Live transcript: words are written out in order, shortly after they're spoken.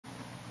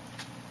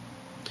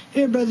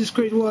Hey everybody, this is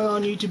Crazy Boy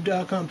on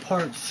YouTube.com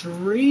part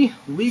 3.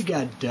 We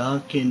got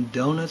Dunkin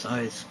Donuts,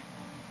 iced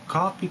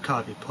coffee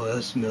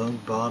plus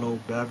milk,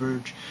 bottled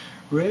beverage,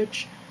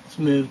 rich,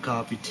 smooth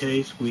coffee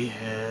taste. We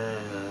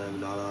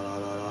have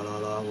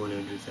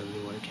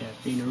 171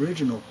 caffeine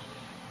original.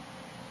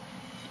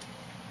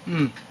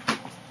 My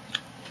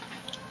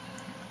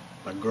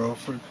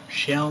girlfriend,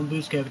 Shallon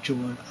Boost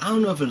Cappuccino. I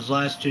don't know if it was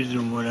last Tuesday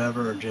or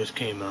whatever, or just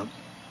came up.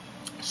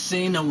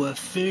 Seen I would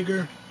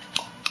figure.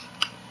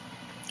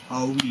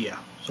 Oh yeah,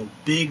 so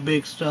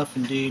big stuff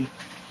indeed.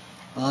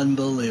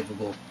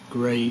 Unbelievable.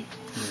 Great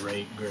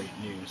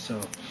news. So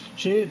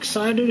she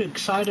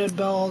excited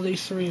about all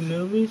these 3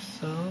 movies,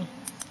 so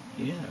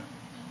yeah.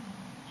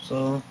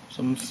 So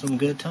some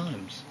good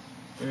times.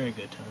 Very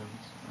good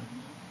times.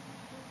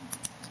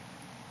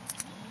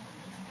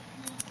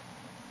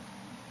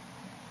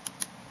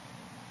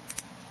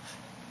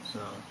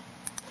 So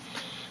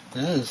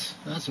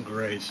that's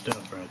great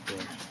stuff right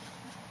there.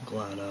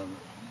 Glad of it.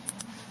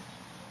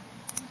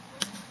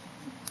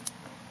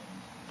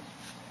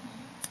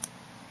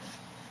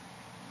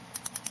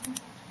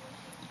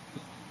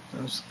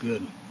 That's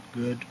good.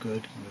 Good.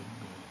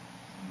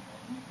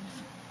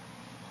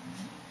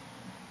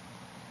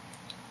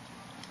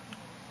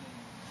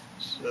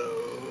 So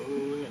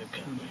we're gonna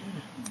come here.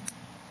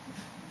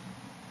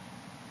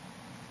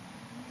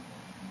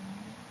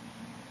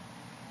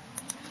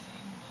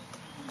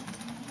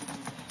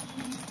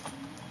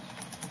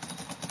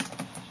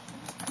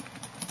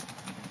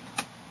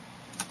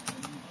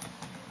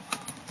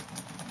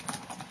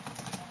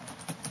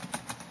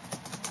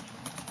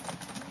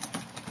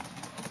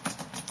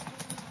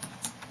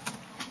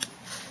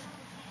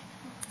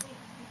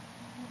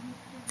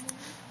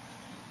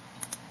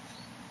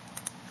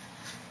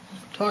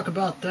 Talk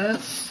about that.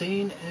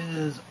 Scene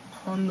is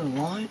on the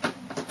line.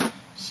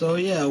 So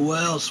yeah,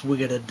 what else we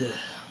gotta do?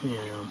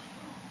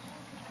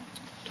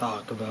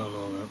 Talk about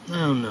all that. I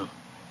don't know.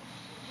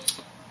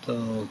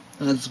 So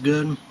that's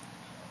good.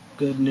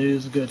 Good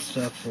news, good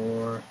stuff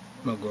for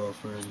my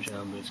girlfriend,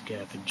 John Boots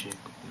Cafe Chick.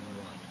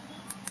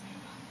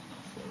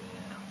 So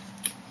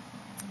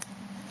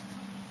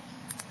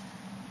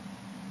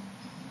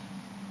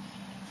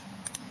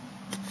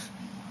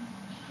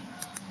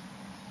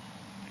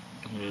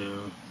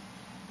yeah.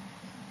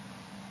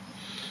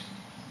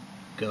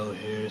 Go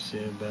here,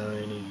 see about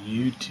any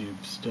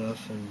YouTube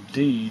stuff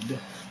indeed.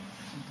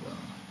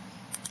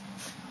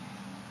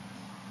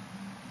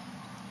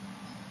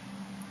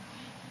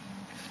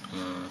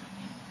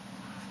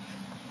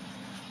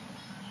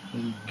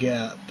 We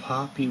got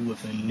Poppy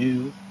with a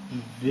new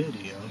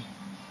video.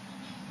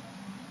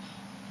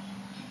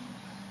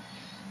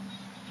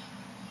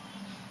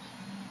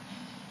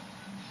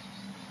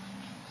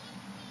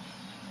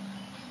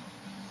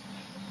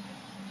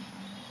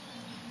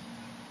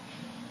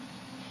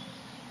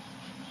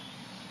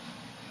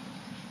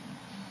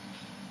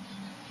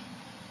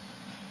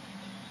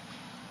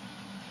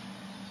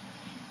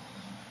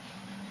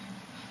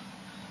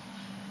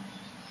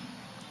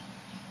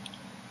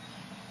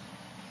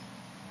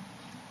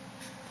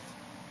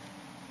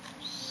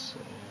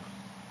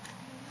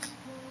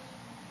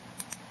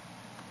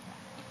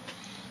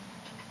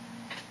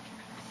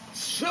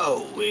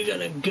 So we're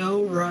gonna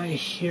go right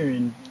here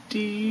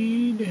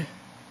indeed.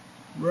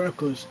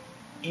 Reckless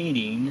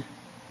eating.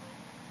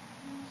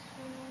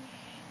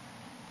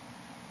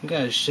 You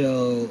gotta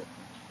show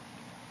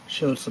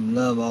some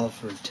love off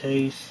for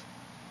taste.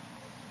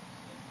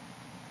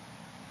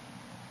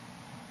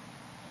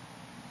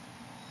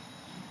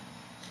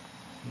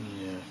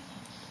 Yeah.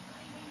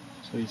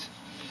 So he's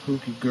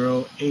Hooky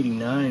Girl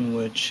 89,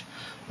 which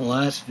the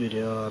last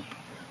video I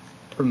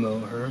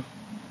promote her.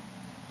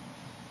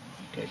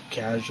 Got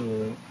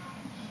Casual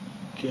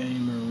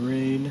Gamer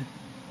Raid,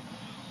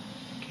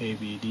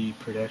 KBD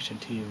Production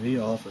TV,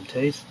 all for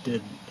taste.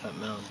 Did that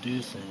Mountain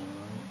Dew thing,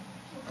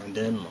 right? I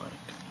didn't like.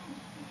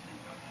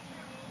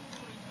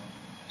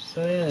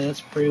 So yeah,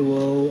 that's pretty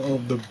well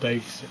of the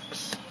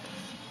basics.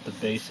 The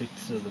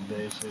basics of the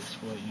basics,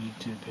 what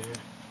YouTube here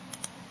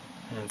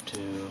have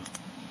to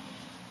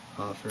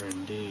offer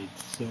indeed.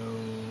 So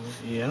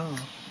yeah.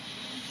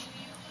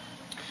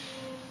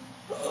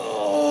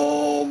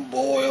 Oh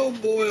boy.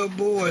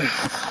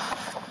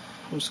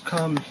 Let's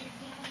come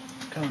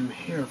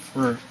here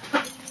for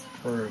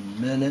a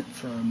minute,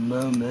 for a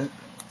moment.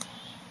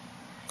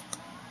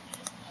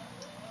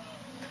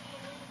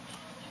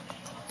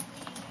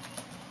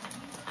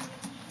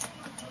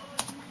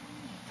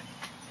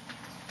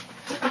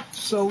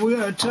 So we're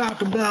gonna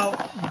talk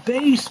about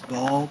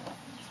baseball.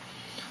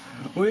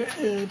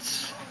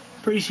 It's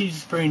preseason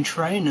spring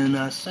training.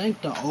 I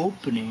think the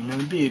opening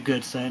would be a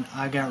good thing.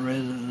 I got rid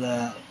of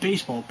the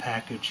baseball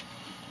package.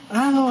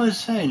 I was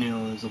saying, it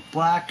was a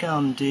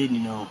blackout indeed,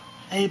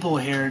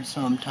 able-haired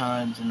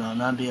sometimes,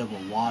 not be able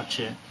to watch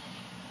it.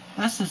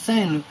 That's the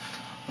thing.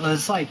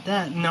 It's like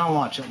that, and I'll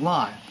watch it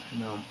live,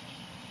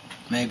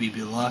 Maybe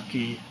be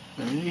lucky,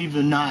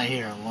 Even not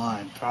here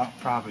live,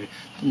 probably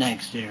the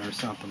next day or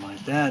something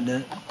like that,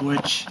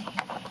 which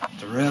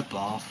the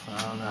rip-off.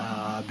 I don't know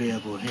how I'd be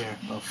able to hear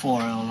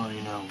before I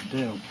don't know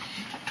do.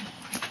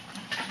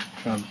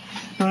 No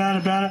doubt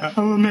about it,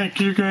 I will make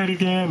you great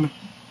again.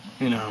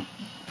 You know,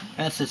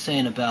 that's the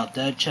saying about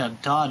that.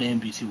 Chuck Todd,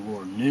 NBC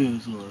World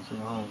News, was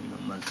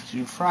Monday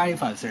through Friday,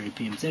 5:30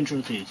 p.m.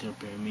 Central, 3:30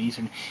 p.m.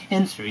 Eastern,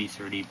 and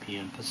 3:30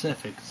 p.m.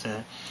 Pacific.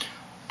 So,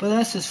 but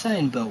that's the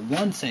saying. But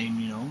one saying,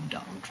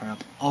 Donald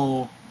Trump,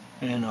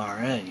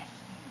 NRA.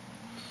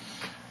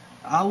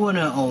 I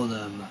wouldn't owe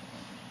them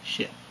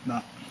shit.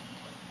 But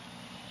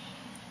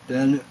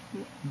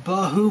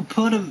who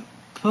put him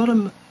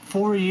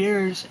 4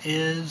 years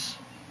is,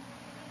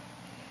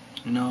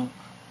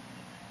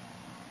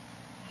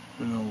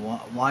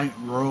 white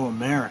rural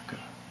America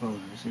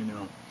voters,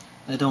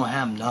 they don't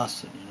have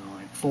nothing,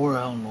 like for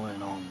Illinois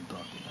and on the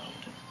book,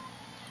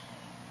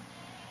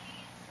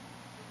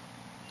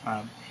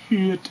 I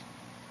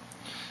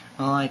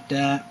like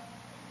that.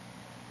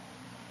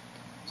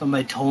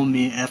 Somebody told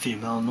me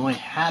F.M. Illinois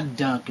had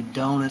Dunkin'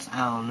 Donuts.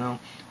 I don't know.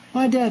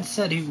 My dad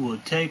said he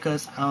would take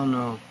us,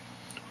 1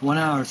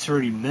 hour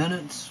 30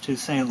 minutes to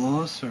St.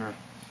 Louis,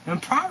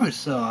 and probably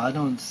so. I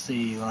don't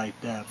see like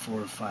that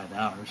 4 or 5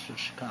 hours to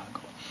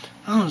Chicago.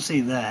 I don't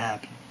see that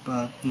happening,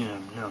 but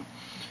no.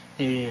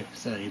 He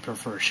said he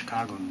prefers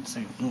Chicago than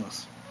St.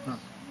 Louis.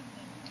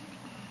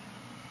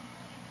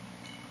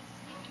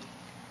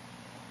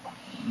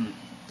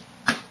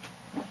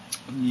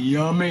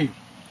 Yummy,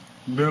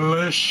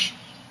 delish.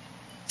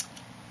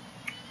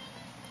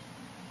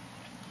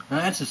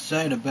 That's the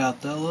sad about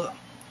that. Look,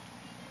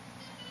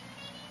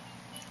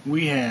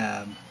 we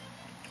have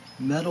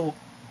Metal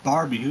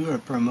Barbie, who are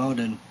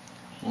promoted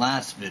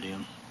last video.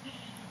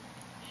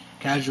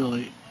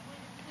 Casually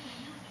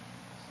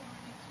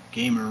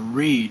Gamer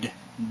Reed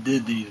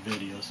did these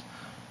videos.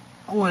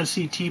 I want to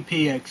see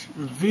TPX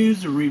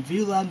reviews, the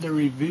review lab, the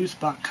review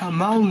spot.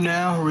 Come on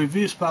now,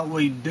 review spot,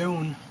 what you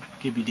doing?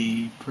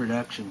 KBD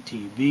Production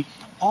TV,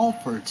 all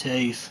for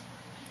taste.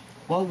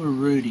 What would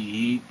Rudy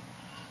eat?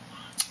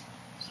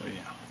 So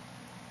yeah.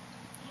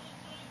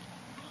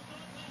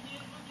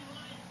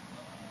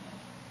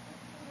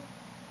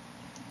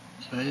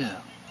 So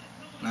yeah,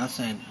 not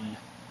saying,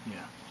 yeah.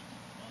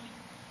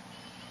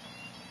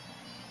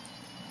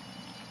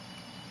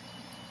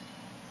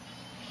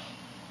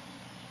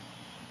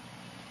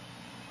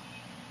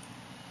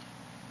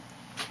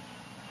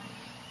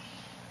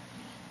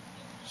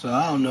 So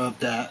I don't know if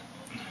that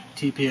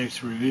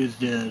TPX Reviews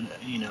did,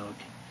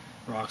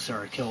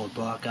 Rockstar Killer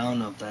Buck. I don't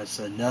know if that's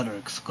another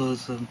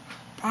exclusive.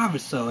 Probably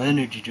so.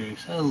 Energy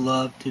drinks. I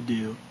love to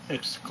do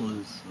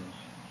exclusive.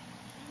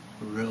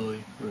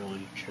 Really,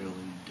 really, truly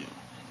do.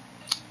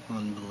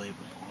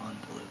 Unbelievable.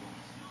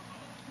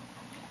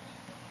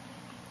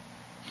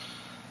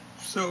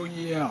 So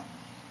yeah.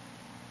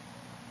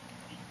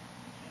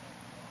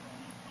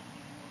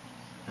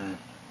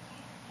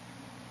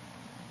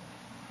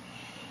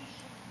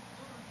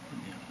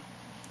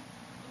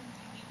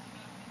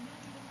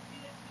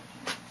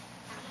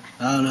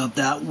 I don't know if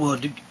that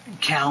would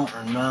count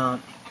or not.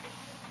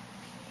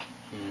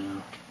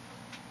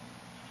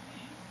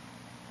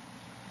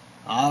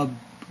 I'll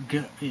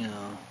get,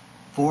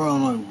 for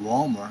Illinois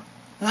Walmart.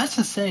 That's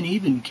the same,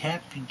 even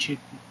Captain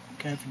Chicken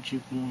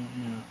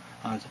 1,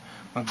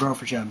 my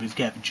girlfriend shop is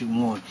Captain Chicken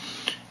 1,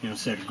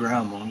 instead of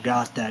grandma. And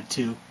got that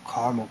too.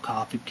 Caramel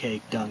coffee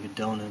cake, Dunkin'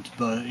 Donuts,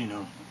 but,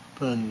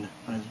 putting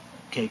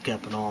cake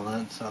up and all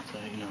that stuff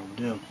that, we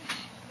do.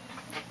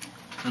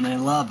 And they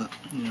love it,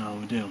 we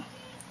do.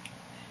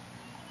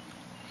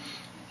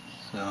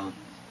 So,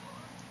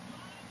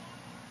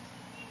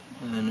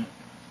 and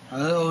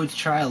I always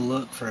try to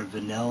look for a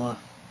vanilla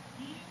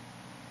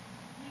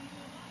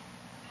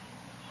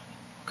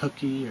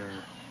cookie or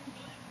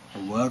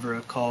whatever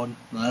it's called.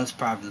 Well, that's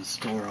probably the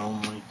store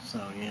only,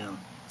 so yeah.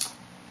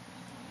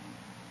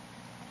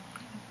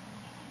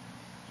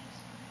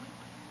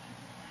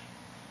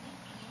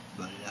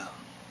 But yeah.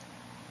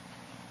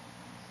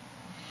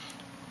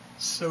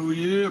 So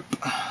yep.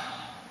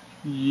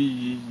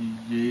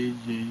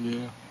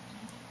 Yeah.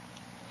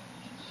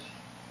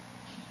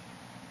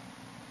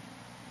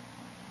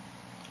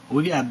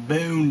 We got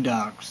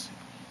Boondocks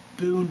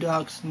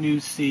new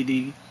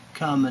CD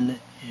coming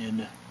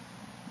in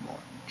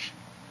March.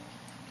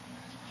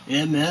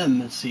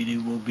 CD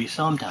will be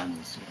sometime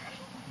this year.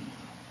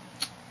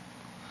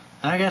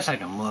 I guess I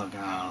can look.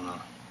 I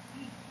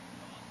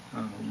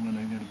don't know when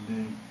I gotta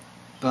be.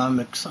 But I'm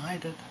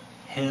excited.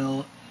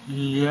 Hell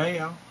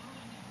yeah.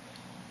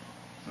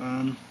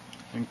 I'm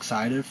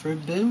excited for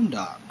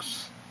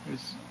Boondocks.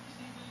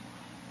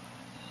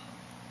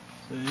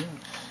 So yeah.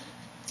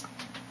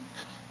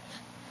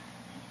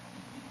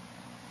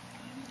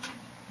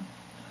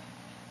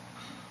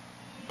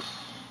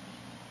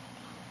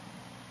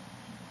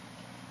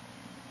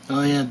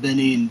 Oh yeah, I've been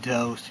eating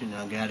toast,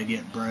 gotta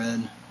get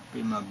bread.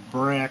 Be my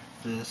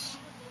breakfast.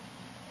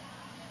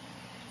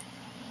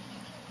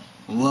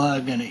 What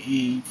I'm gonna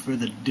eat for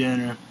the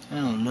dinner, I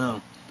don't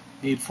know.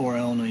 Eat 4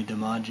 Illinois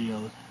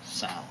DiMaggio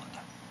salad.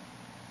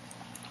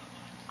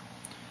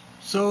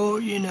 So,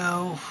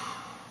 yeah.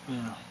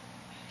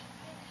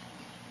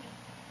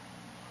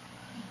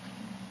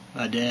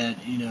 My dad,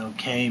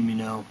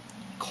 came,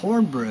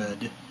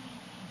 cornbread.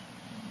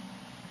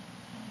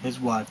 His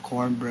wife,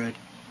 cornbread,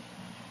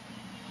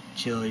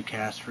 chili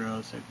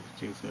casserole,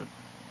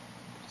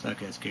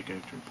 suck-ass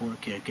kick-ass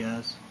report,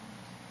 kick-ass.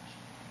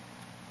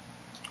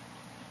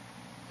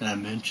 Did I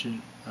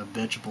mention a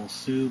vegetable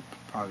soup?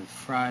 Probably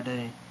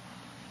Friday.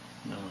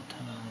 No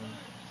time.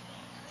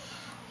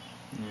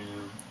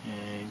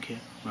 And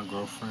my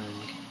girlfriend,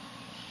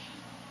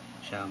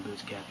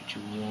 Shambles,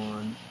 cappuccino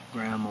one.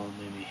 Grandma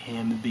made me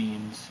ham and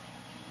beans.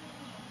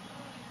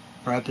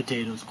 Fried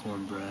potatoes,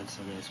 cornbread,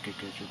 suck-ass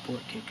kick-ass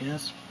report,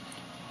 kick-ass.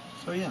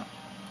 So yeah.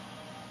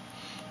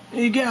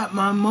 You got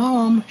my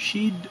mom,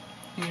 she,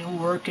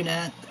 working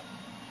at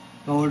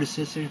my older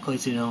sister,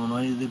 Clayton,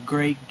 Illinois, the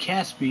Great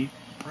Gatsby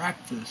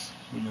breakfast,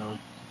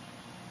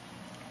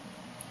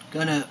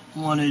 Gonna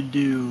want to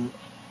do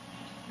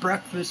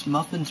breakfast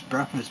muffins,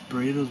 breakfast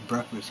burritos,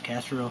 breakfast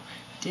casserole.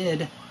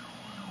 Did,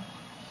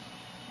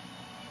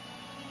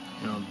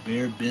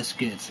 beer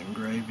biscuits and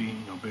gravy,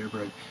 beer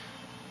bread.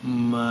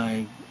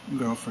 My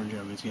girlfriend,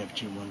 Jeremy's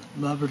cappuccino one.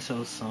 Love her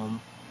so some.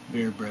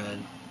 Beer bread.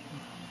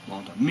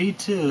 Long time. Me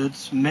too,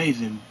 it's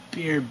amazing.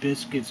 Beer,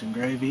 biscuits, and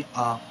gravy.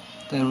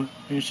 Then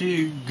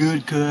she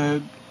good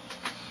cook,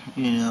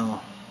 amazing,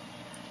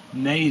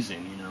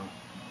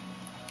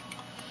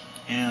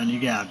 And you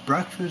got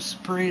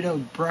breakfast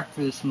burrito,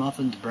 breakfast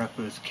muffins,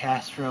 breakfast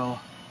casserole.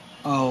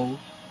 Oh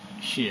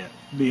shit.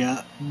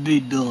 Be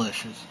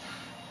delicious.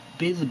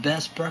 Be the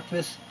best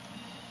breakfast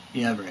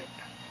you ever ate.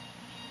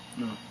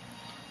 No.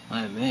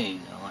 I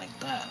like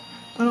that.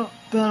 But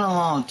been a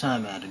long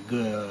time I had a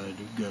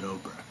good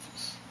old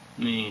breakfast.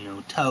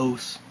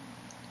 Toast.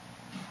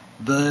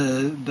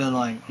 But been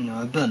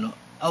I've been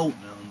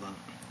oatmeal, but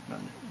I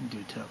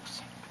do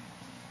toast.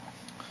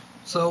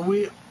 So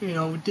we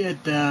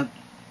did that.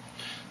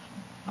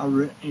 How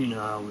we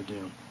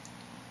do.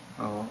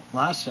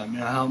 Last time,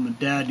 I helped my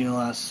dad,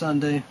 last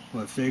Sunday.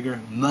 Well, I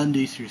figure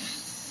Monday through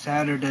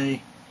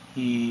Saturday,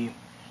 he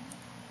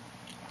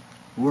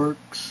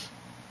works.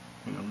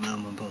 Mail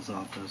in the post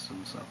office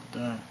and stuff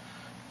like that.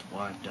 His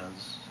wife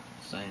does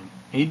the same.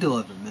 He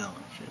delivered mail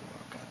and she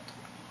work at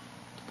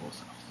the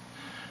post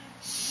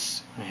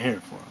office. I'm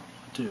here for him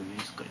too.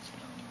 He's crazy.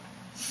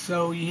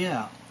 So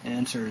yeah,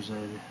 answers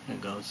and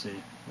go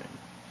see.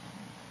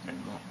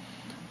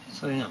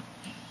 So yeah,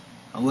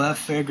 I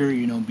figure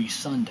be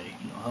Sunday.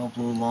 Help a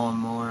little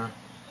lawnmower.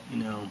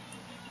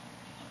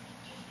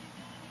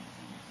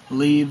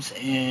 Leaves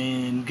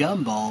and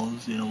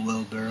gumballs.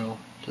 Wheelbarrow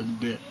to the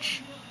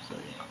bitch. So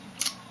yeah.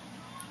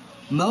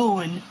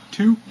 Mowing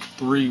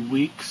 2-3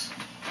 weeks,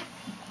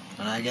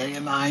 and I gotta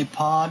get my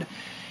iPod,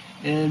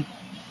 and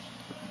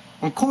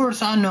of course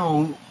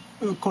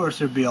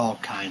there'd be all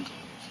kinds of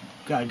reasons.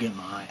 Gotta get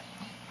my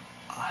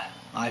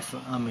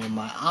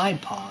my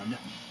iPod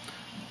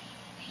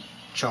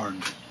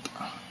charged.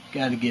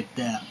 Gotta get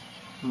that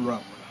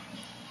rolling.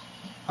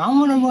 I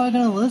wonder what I'm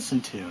gonna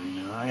listen to.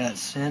 I got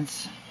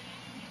Sense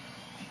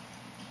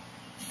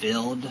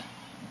Filled,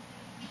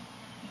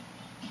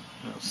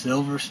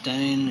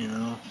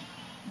 Silverstein,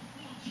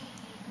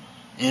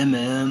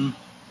 MM.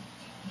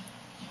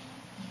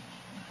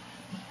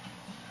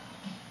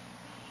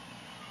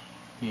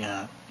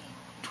 Yeah,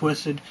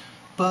 Twisted.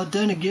 But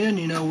then again,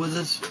 with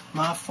this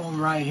my phone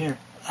right here,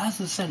 that's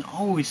the thing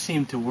always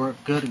seemed to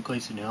work good in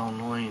Clayton,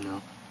 Illinois,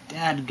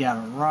 Dad got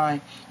it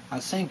right.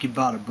 I think he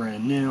bought it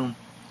brand new.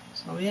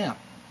 So yeah.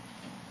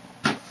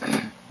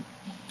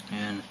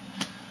 And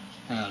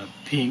had a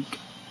pink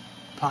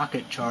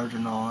pocket charger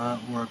and all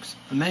that, works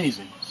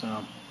amazing.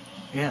 So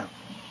yeah.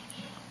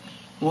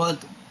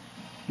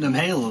 Them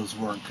halos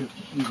work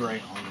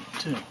great on it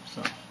too,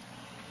 so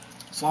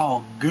it's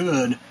all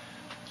good.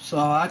 So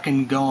I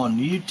can go on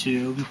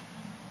YouTube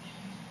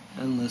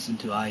and listen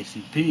to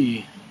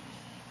ICP.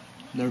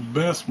 Their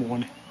best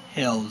one,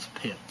 Hell's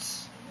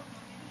Pits.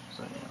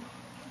 So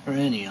yeah, or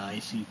any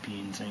ICP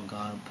in St.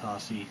 God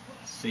Posse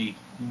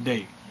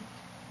CD.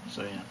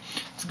 So yeah,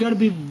 it's gonna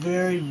be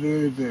very,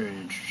 very, very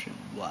interesting.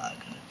 What I'm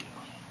gonna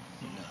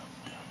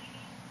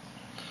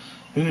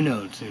do, Who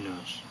knows?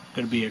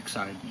 Gonna be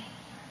exciting.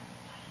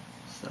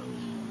 So,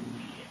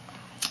 yeah.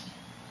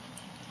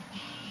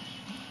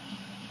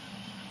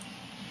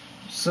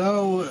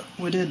 So,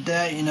 we did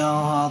that,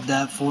 all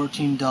that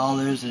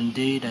 $14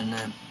 indeed, and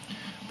then,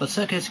 but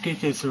second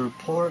is a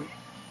report,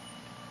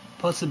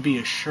 supposed to be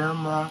a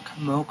Shamrock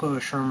Mocha, a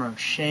Shamrock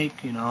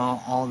Shake,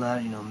 all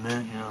that,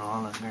 mint,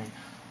 all that great.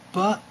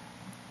 But,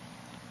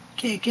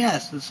 can't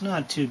guess, it's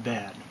not too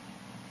bad.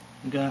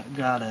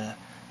 Got a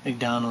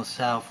McDonald's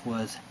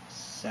Southwest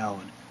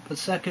salad. But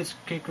second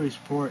kicker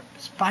report,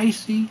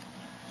 spicy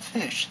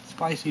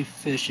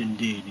fish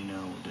indeed,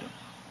 we'll do.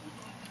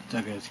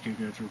 Second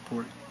kicker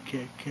report,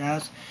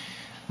 kick-ass.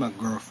 My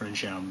girlfriend,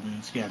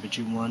 Shambles,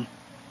 cappuccino one.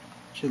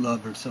 She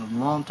loved herself a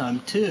long time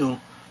too,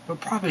 but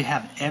probably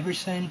have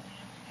everything.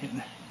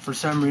 For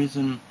some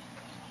reason,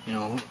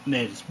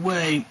 made its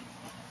way.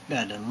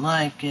 I didn't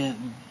like it.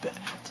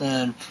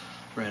 Then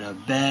ran out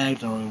of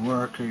bags, only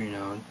worker,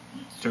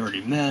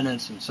 30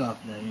 minutes and stuff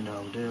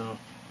that, do.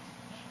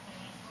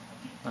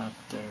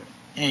 After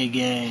A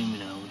game,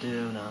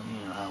 do,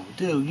 how we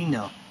do,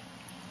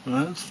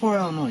 Well, it's for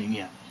Illinois,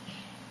 yeah.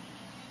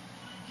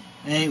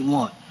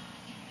 8-1.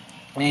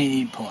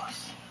 8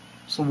 plus.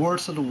 It's the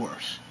worst of the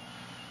worst.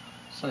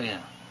 So,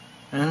 yeah.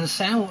 And the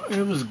sandwich,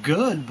 it was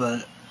good,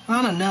 but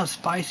not enough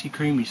spicy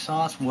creamy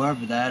sauce,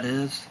 whatever that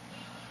is.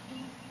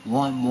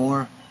 Want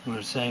more? We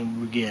were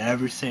saying we get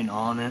everything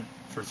on it.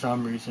 For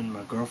some reason,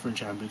 my girlfriend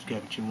tried to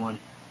get you one.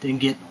 Didn't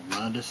get no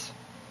lettuce.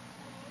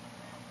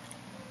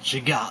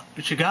 She got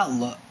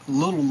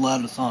little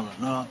lettuce on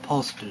it. Not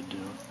supposed to do.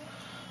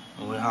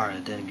 And we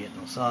hardly didn't get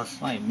no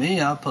sauce. Like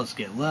me, I'm supposed to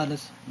get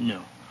lettuce.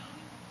 No.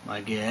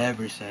 I get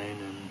everything,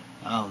 and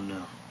I don't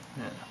know.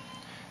 Yeah.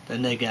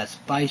 Then they got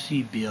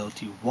spicy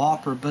BLT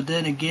Whopper, but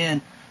then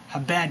again, how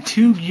bad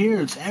 2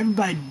 years.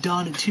 Everybody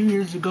done it 2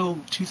 years ago,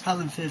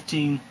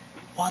 2015.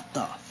 What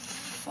the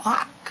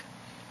fuck?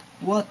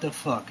 What the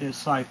fuck?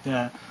 It's like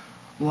that.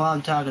 Well,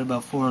 I'm talking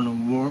about foreign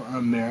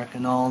America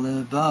and all the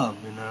above,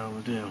 we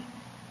do.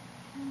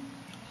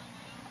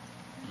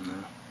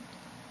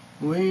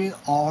 We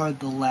are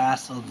the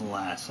last of the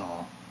last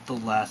all. The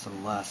last of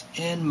the last.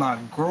 And my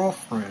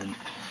girlfriend,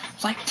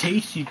 it's like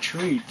tasty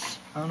treats.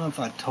 I don't know if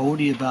I told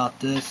you about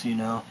this,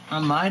 I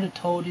might have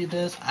told you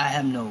this. I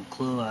have no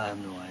clue. I have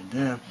no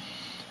idea.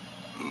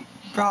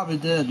 Probably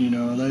did,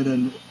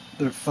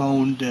 their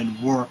phone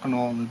didn't work and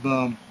all the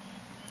above.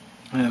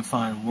 I didn't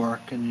find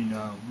work and,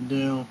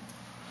 do.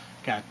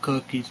 Got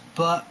cookies,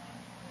 but,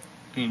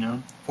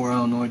 for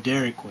Illinois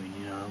Dairy Queen,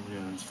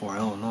 it's for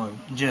Illinois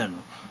in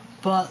general.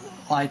 But,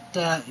 like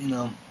that,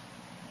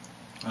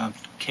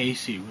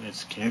 Casey,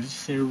 it's Kansas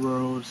City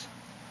rolls,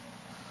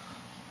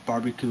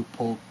 barbecue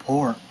pulled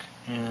pork,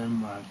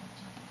 and my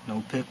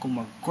no pickle.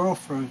 My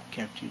girlfriend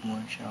kept you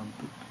one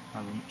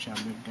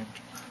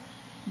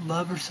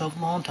love herself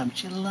a long time.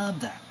 She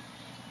loved that.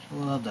 She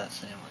loved that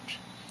sandwich.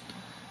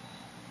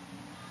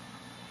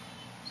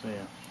 So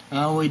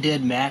yeah. We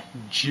did Mac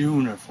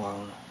Jr. for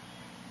her.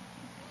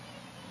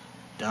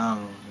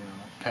 Down,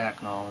 pack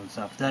and all that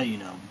stuff that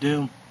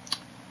do.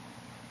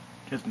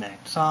 Just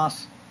mac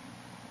sauce.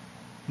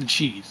 The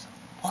cheese.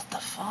 What the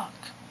fuck?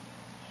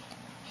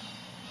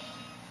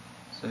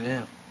 So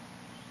yeah.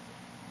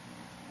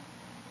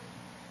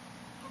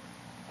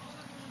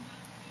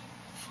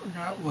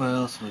 Forgot what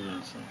else we were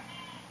gonna say.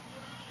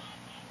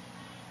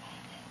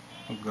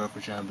 My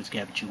girlfriend tried to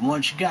get you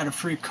one. She got a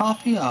free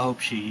coffee. I hope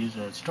she used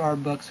a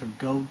Starbucks or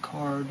Gold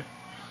card.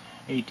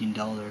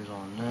 $18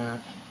 on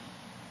that.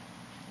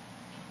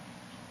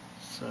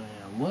 So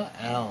yeah, what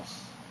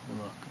else we're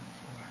looking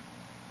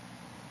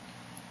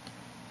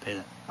for? Pay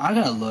that. I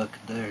gotta look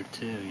there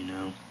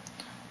too,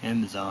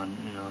 Amazon,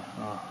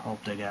 I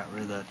hope they got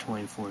rid of that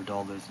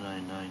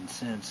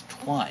 $24.99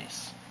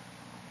 twice.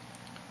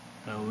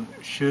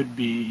 It should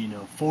be,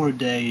 4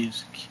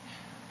 days,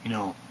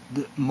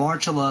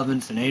 March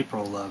 11th and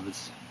April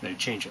 11th. They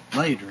change it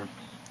later.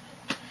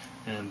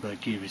 But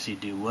QVC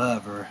do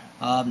whatever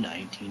of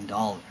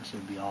 $19.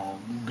 It'd be all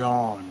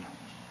gone.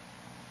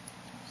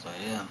 So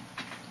yeah.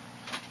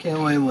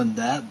 Can't wait when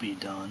that be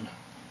done.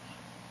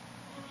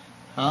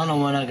 I don't know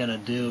what I gotta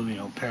do,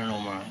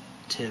 Paranormal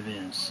Activity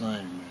and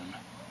Slenderman.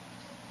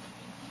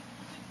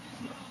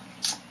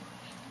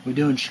 We're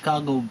doing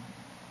Chicago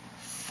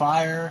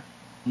Fire,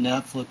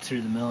 Netflix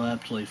through the mail,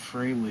 absolutely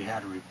free. We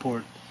had to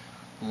report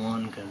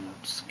one because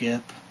of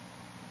Skip.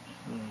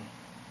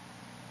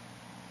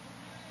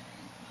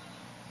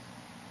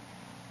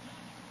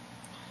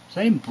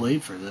 Same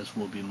bleed for this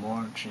will be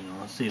March,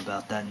 let's see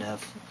about that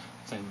Netflix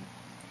thing.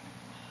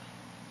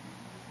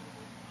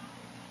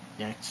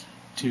 Next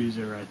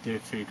Tuesday right there,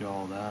 figure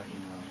all that,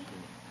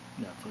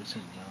 but Netflix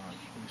and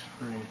it's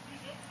free.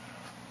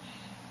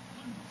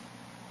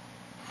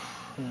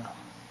 Yeah.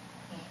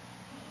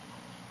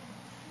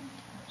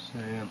 So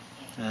yeah,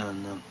 I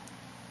don't know.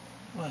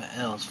 What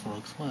else,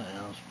 folks? What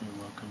else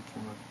we're looking for?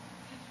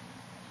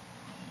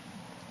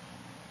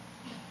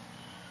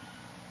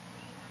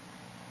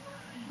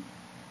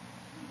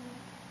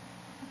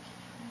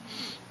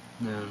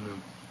 No.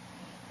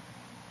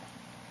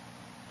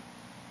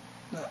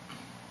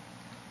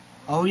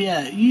 Oh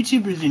yeah,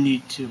 YouTubers and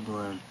YouTube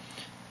land.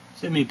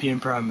 Send me a PM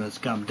Prime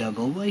comment down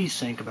below. What do you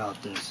think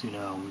about this?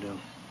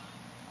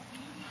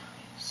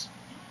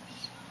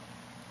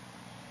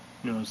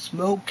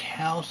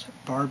 Smokehouse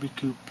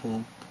barbecue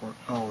pulled pork.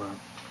 Oh,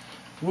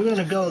 we're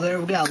gonna go there.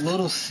 We got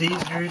Little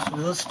Caesars.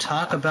 Let's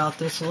talk about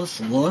this.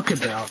 Let's look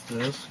about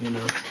this. And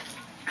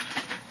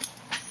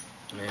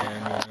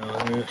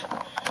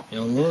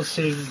Little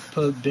Caesars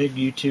put big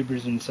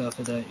YouTubers and stuff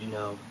like that.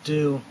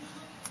 Do.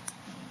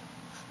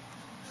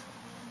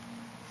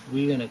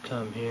 We're gonna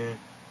come here.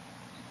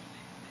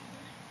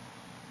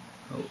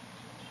 Oh.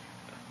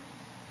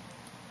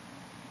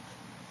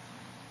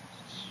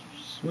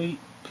 Sweet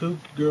Poop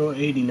Girl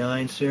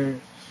 89, Sarah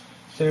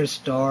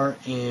Star,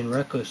 and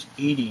Reckless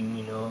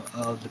Eating,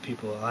 of the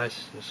people I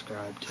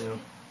subscribe to.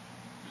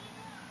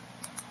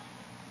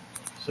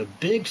 It's a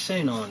big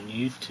thing on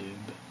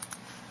YouTube.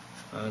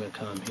 I'm gonna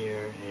come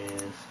here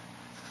and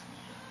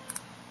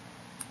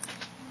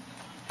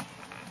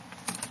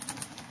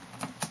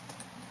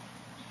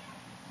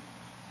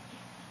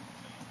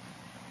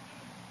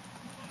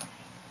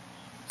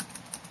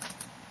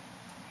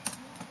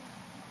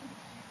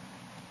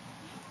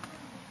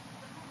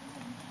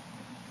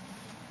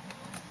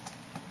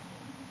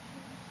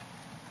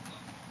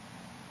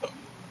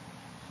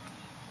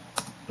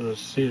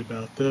let's see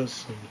about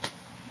this.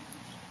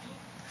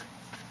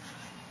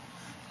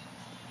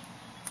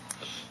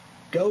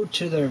 Go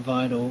to their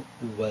vital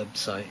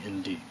website,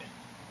 indeed.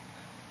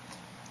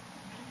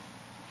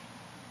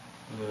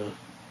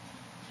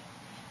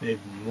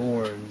 Maybe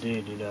more,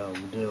 indeed,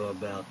 do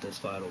about this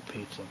vital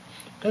pizza.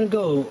 Gonna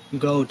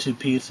go to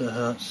Pizza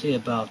Hut, see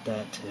about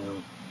that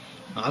too.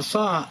 I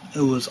saw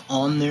it was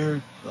on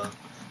there, but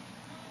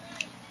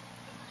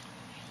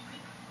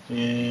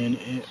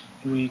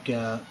we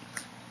got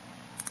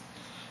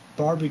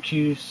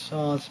barbecue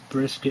sauce,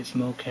 brisket,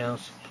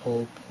 smokehouse,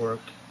 pulled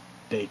pork,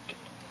 bacon.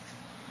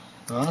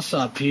 Well, I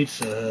saw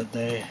Pizza Hut,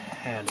 they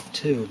had it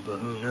too, but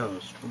who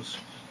knows? I'm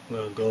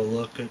gonna go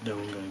look at it, then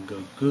I'm gonna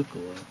go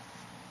Google it.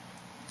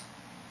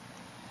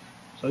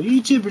 So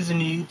YouTubers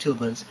and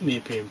YouTubers, give me a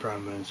opinion,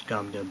 comments,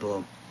 comment down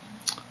below.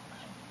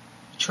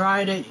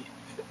 Tried it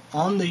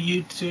on the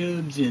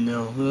YouTubes,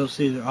 we'll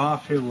see they're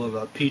off here. What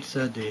about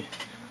pizza?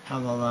 How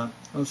about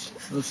that?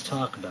 Let's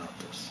talk about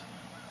this.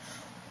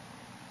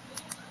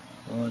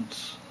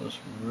 Let's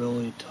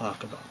really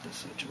talk about this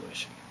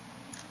situation.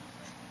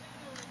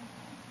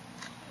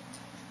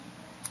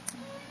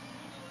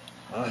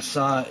 I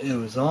saw it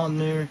was on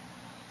there,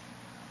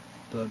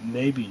 but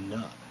maybe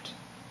not.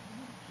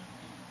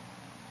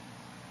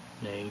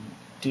 They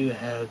do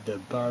have the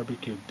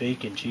barbecue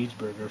bacon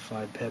cheeseburger,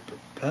 fried pepperoni,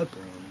 but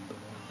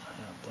I don't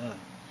have that.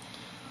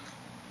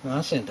 Well,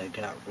 I think they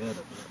got rid of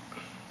it.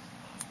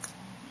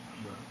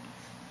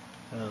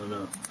 But I don't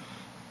know.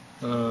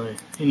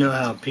 You know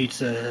how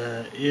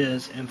pizza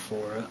is in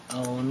Florida,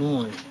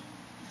 Illinois.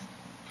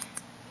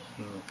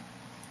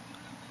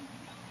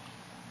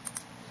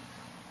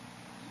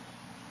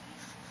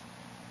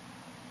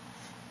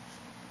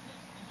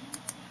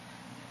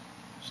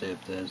 See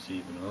if that's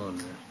even on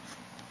there.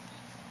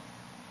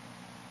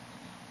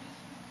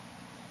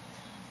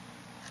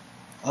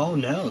 Oh,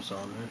 now it's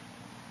on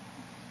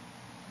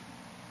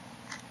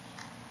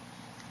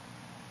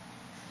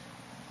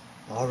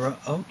there.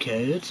 Alright,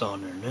 okay, it's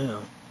on there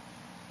now.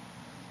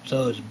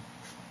 So it's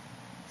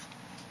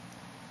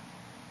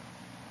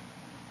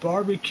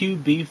barbecue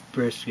beef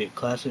brisket,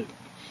 classic.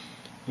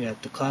 You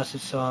got the classic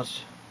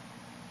sauce.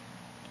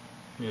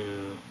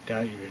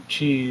 Got your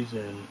cheese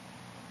and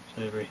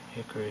savory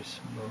hickory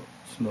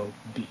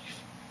smoked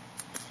beef.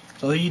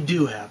 So you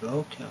do have it.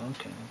 Okay.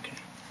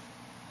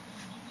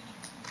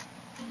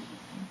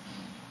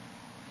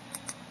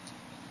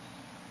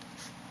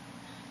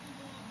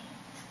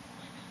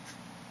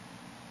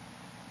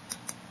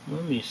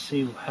 Let me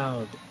see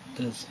how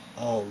this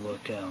all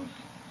look out.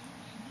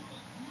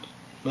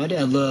 My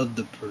dad loved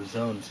the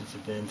Perzone since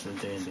events in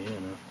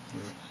Indiana.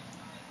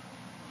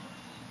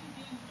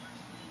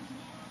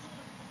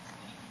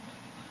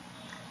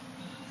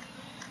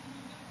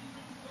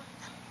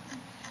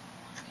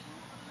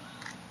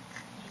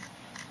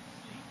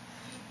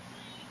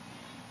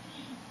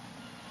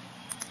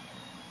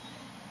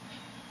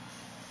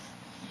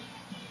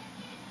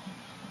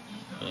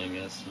 I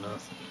guess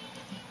nothing.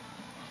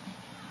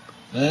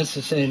 That's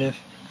the same if.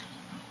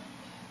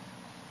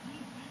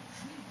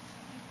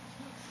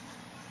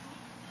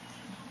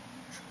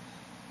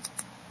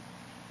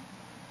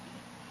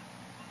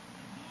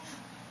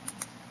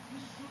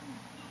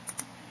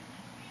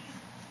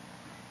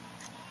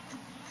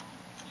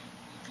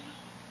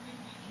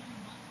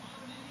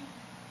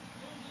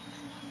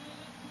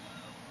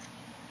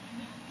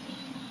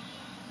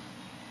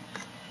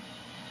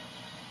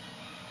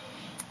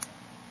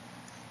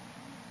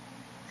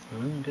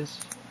 I guess,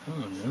 I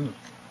don't know.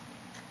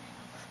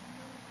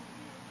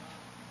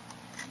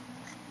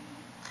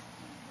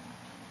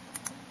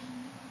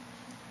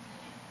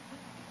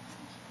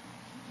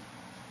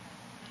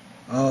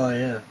 Oh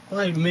yeah,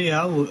 like me,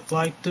 I would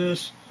like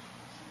this.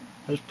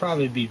 It'd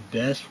probably be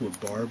best with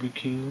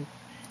barbecue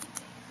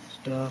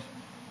stuff.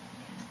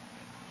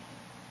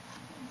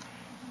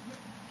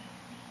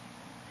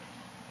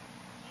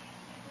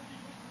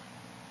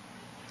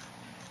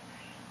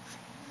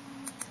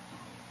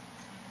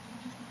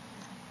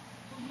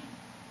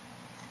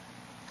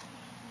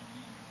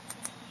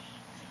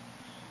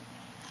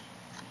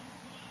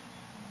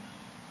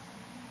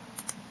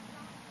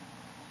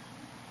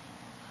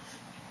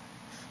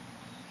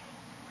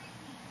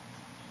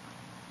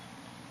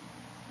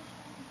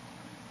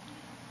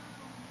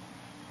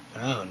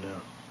 I don't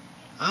know.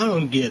 I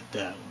don't get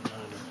that one.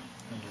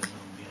 I just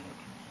don't get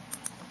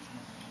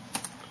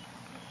it.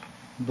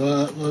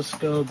 But let's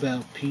go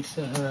about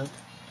Pizza Hut.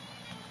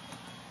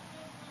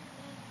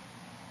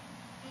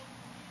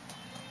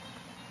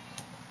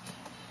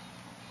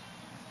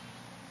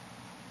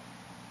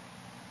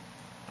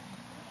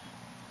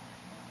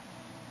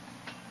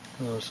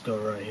 Let's go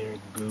right here,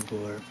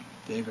 Google it.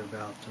 bigger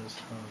about this.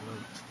 I don't know.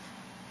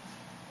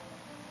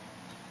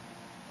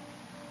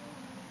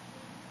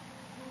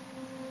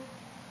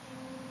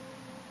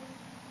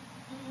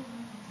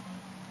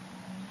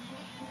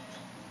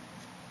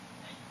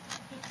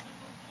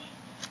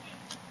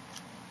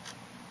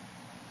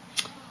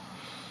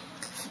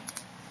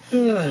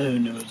 Who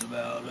knows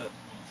about it?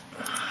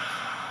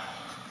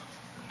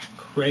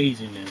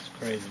 Craziness,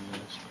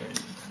 craziness,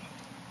 craziness.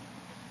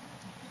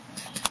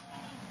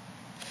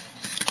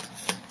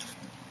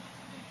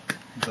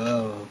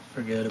 Oh,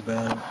 forget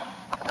about it.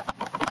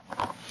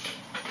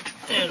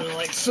 And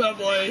like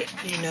Subway,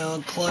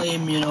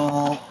 claim,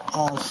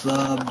 all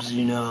subs,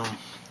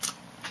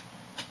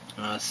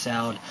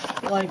 salad.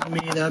 Like me,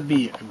 that'd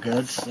be a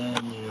good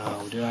thing,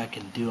 I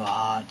can do a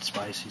hot,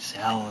 spicy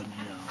salad,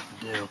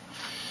 do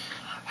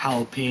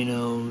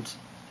jalapenos,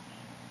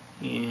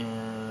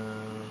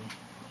 and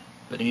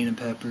banana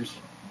peppers.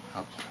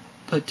 I'll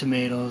put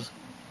tomatoes,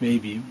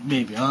 maybe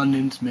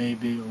onions,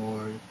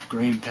 or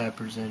green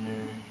peppers in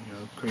there,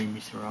 creamy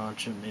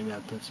sriracha. Maybe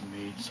I'll put some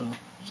meat. So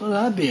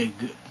that'd be a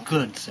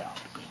good salad,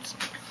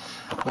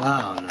 But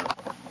I don't know.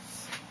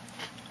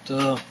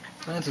 So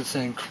that's the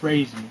same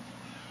crazy.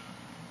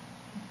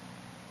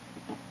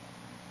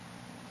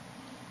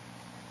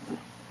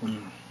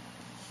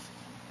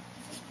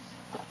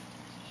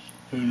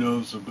 Who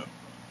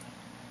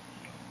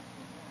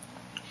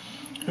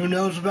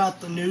knows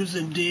about the news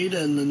indeed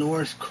and the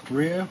North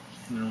Korea?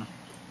 And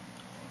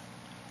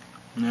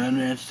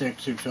then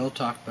Secretary Phil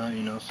talked about,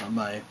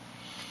 somebody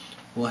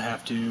will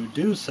have to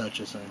do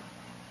such a thing.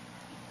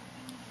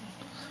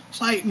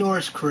 It's like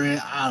North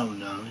Korea, I don't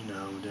know,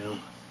 dude.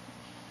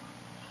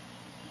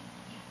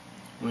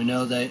 We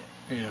know that,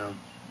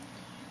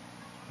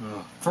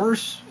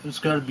 first it's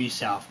got to be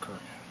South Korea.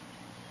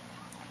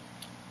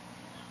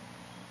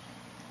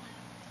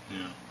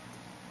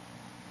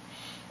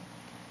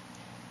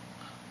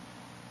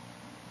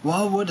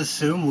 Well, I would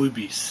assume we'd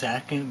be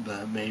second,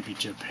 but maybe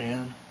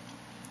Japan.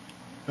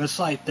 It's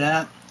like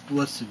that.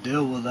 What's the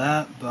deal with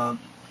that? But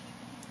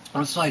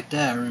it's like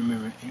that. I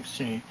remember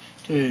exchange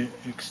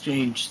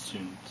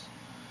students.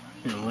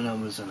 When I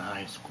was in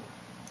high school.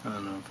 I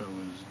don't know if it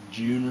was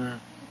junior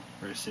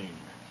or senior.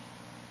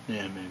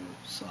 Yeah, maybe it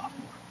was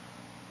sophomore.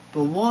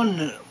 But one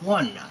not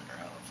relevant,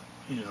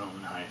 in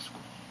high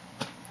school.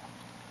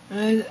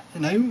 And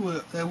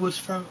that was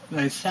from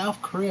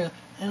South Korea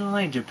and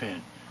like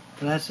Japan.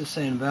 But that's the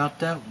same about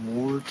that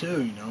war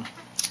too,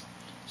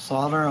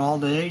 Slaughter all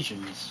the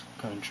Asian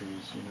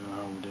countries,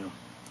 how we do.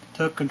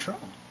 Took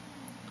control.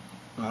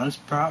 Well, that's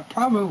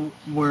probably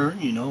where,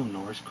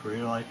 North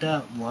Korea like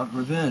that want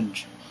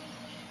revenge.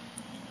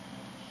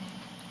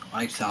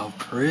 Like South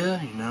Korea,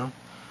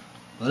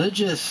 But it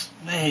just,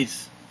 they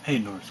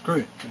hate North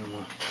Korea.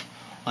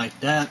 Like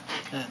that,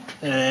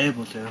 they're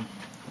able to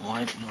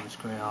wipe North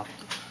Korea off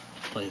the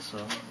place,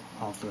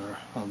 off the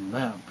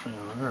map,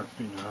 Earth,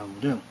 how we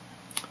do.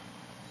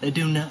 They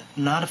do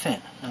not a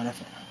fan.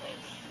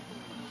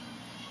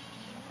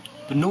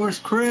 But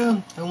North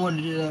Korea, they want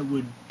to do that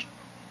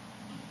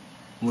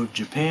with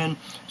Japan.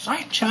 It's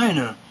like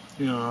China,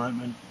 like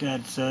my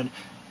dad said.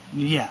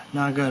 Yeah,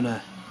 not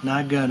gonna,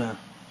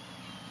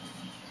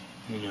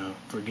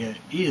 forget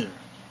either.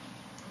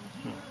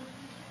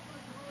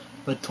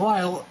 But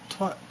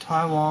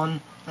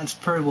Taiwan, that's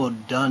pretty well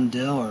done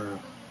deal, or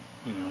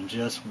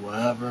just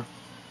whatever.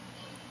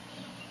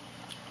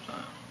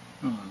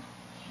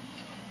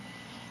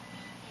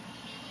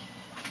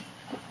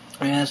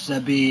 I guess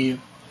that'd be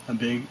a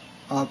big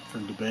up for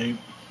debate.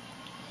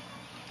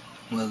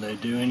 Will they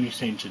do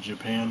anything to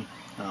Japan?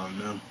 I don't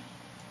know.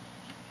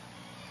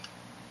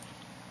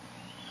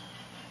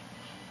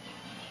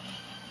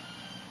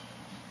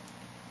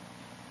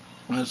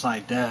 It's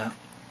like that.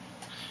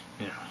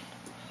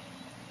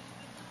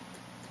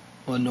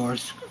 Well,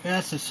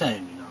 that's the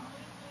same,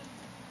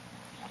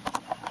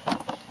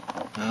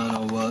 I don't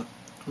know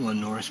what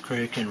North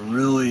Korea can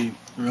really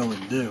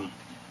do.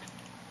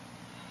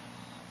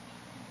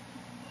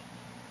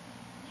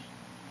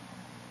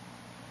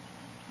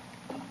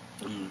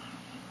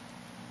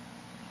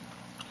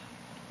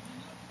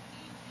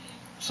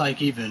 It's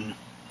like even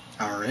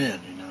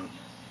Iran,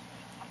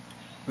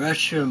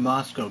 Russia,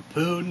 Moscow,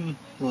 Putin,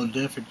 a little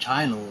different.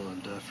 China, a little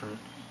different.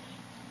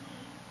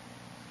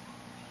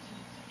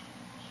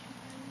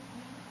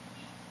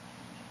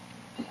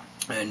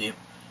 And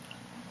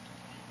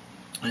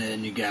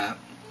you got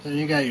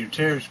your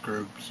terrorist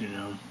groups,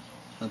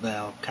 of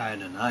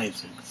Al-Qaeda and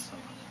ISIS. So,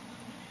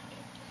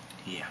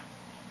 yeah.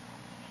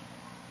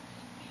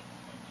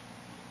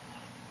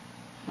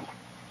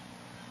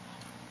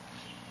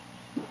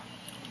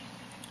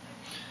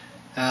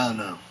 I don't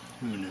know.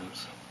 Who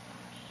knows?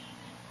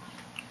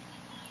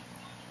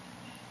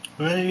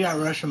 Well, you got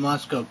Russia,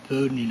 Moscow,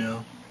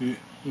 Putin,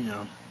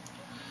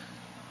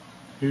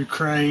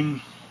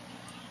 Ukraine,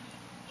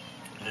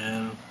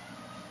 and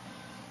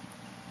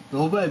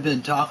nobody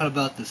been talking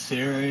about the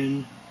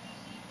Syrian,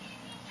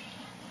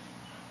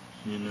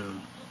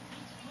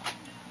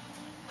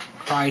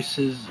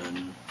 crisis,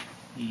 and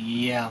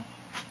yeah.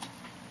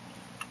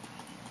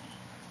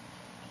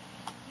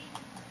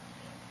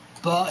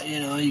 But, you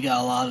know, you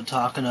got a lot of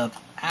talking of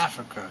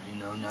Africa, you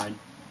know,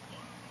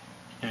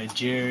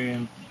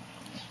 Nigeria,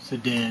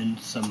 Sudan,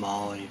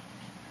 Somalia.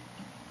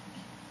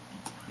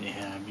 They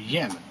have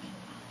Yemen.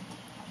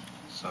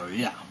 So,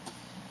 yeah.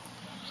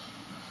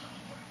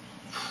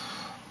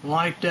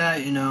 Like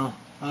that, you know,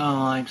 I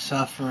don't like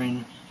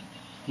suffering.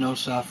 No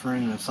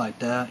suffering, it's like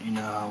that, you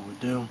know how we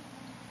do.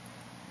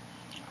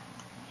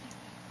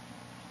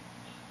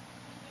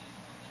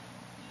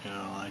 You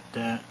know, like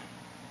that.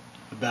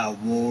 About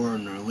war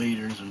and their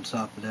leaders and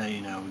stuff like that,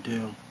 you know we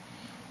do.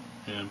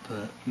 And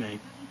make,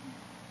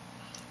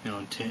 you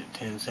know,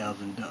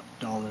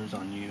 $10,000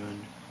 on you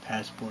and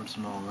passports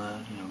and all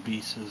that, you know,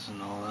 visas and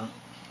all that.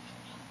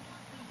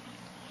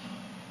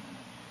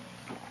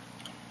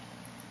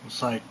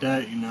 It's like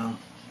that, you know.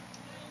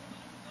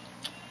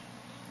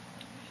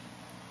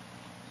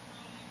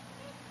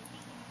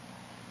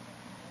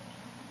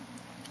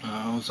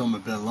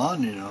 Osama bin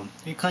Laden, you know,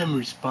 he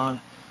claimed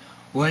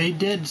well, he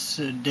did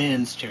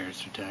Dan's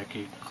terrorist attack.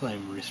 He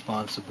claimed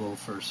responsible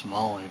for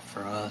Somalia,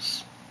 for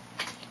us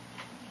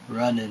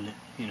running,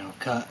 you know,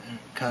 cut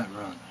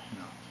run, you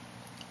know.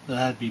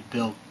 That'd be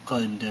Bill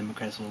Clinton.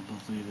 Democrats will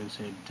believe they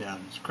say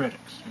down his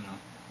critics, you know.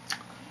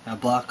 Now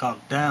Black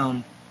Hawk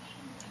Down,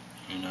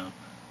 you know,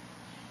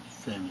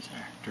 famous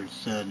actor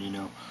said, you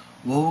know,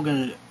 well,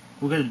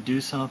 we're gonna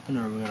do something,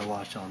 or we're gonna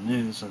watch all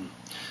news, and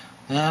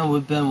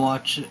we've been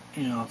watching,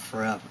 you know,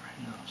 forever,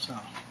 you know, so.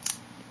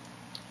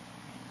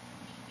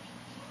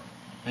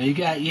 And you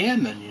got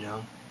Yemen, you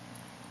know.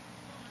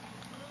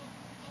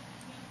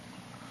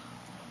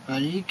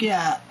 And you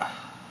got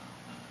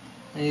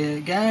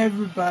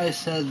everybody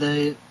said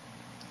they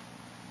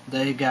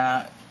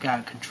got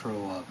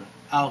control of it.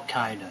 Al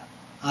Qaeda,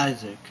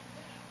 Isaac,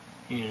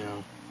 you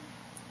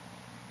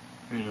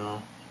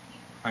know,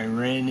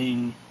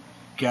 Iranian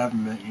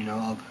government, you know,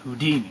 of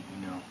Houdini,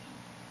 you know.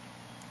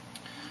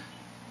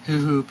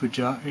 Huhu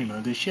Pujar, you know,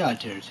 the Shia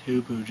terrorists,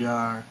 Huhu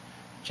Pujar,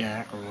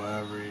 Jack or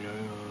whatever, you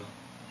know.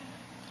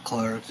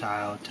 Clerks,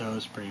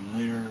 IOTO, Supreme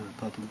Leader,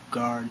 Republic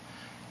Guard,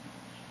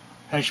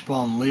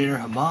 Hezbollah Leader,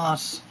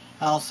 Hamas,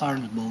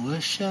 Al-Qaeda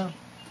Militia,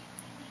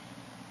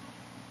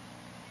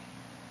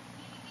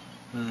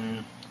 and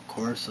of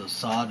course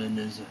Assad and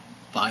his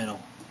vital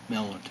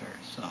military,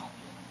 so.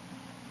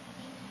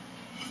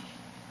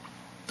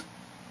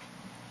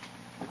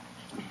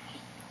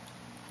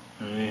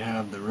 And they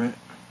have the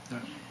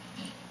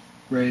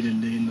raid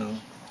indeed, though,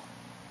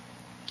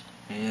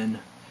 and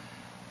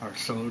our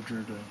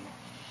soldier to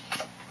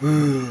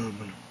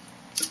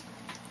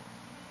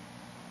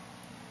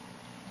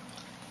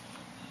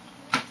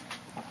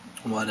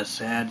what a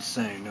sad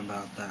thing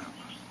about that.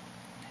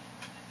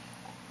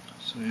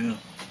 So yeah,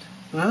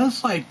 well,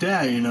 it's like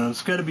that, you know.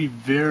 It's got to be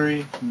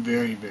very,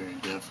 very, very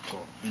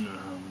difficult, you know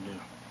how we do.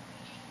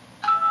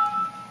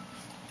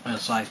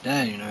 It's like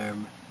that, you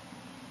know.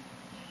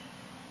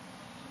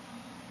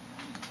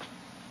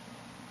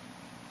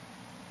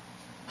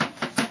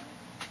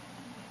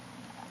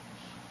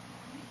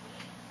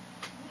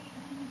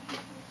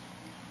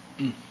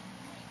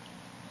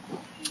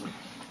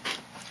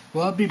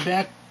 Well, I'll be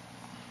back.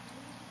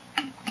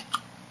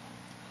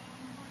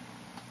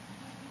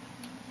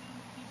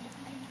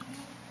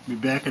 Be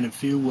back in a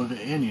few with an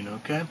Indian,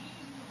 okay?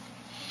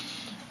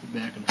 Be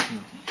back in a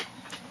few.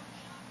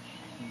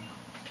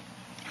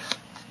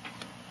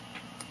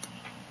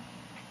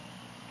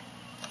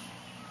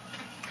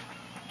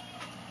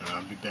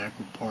 I'll be back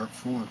with part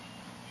 4.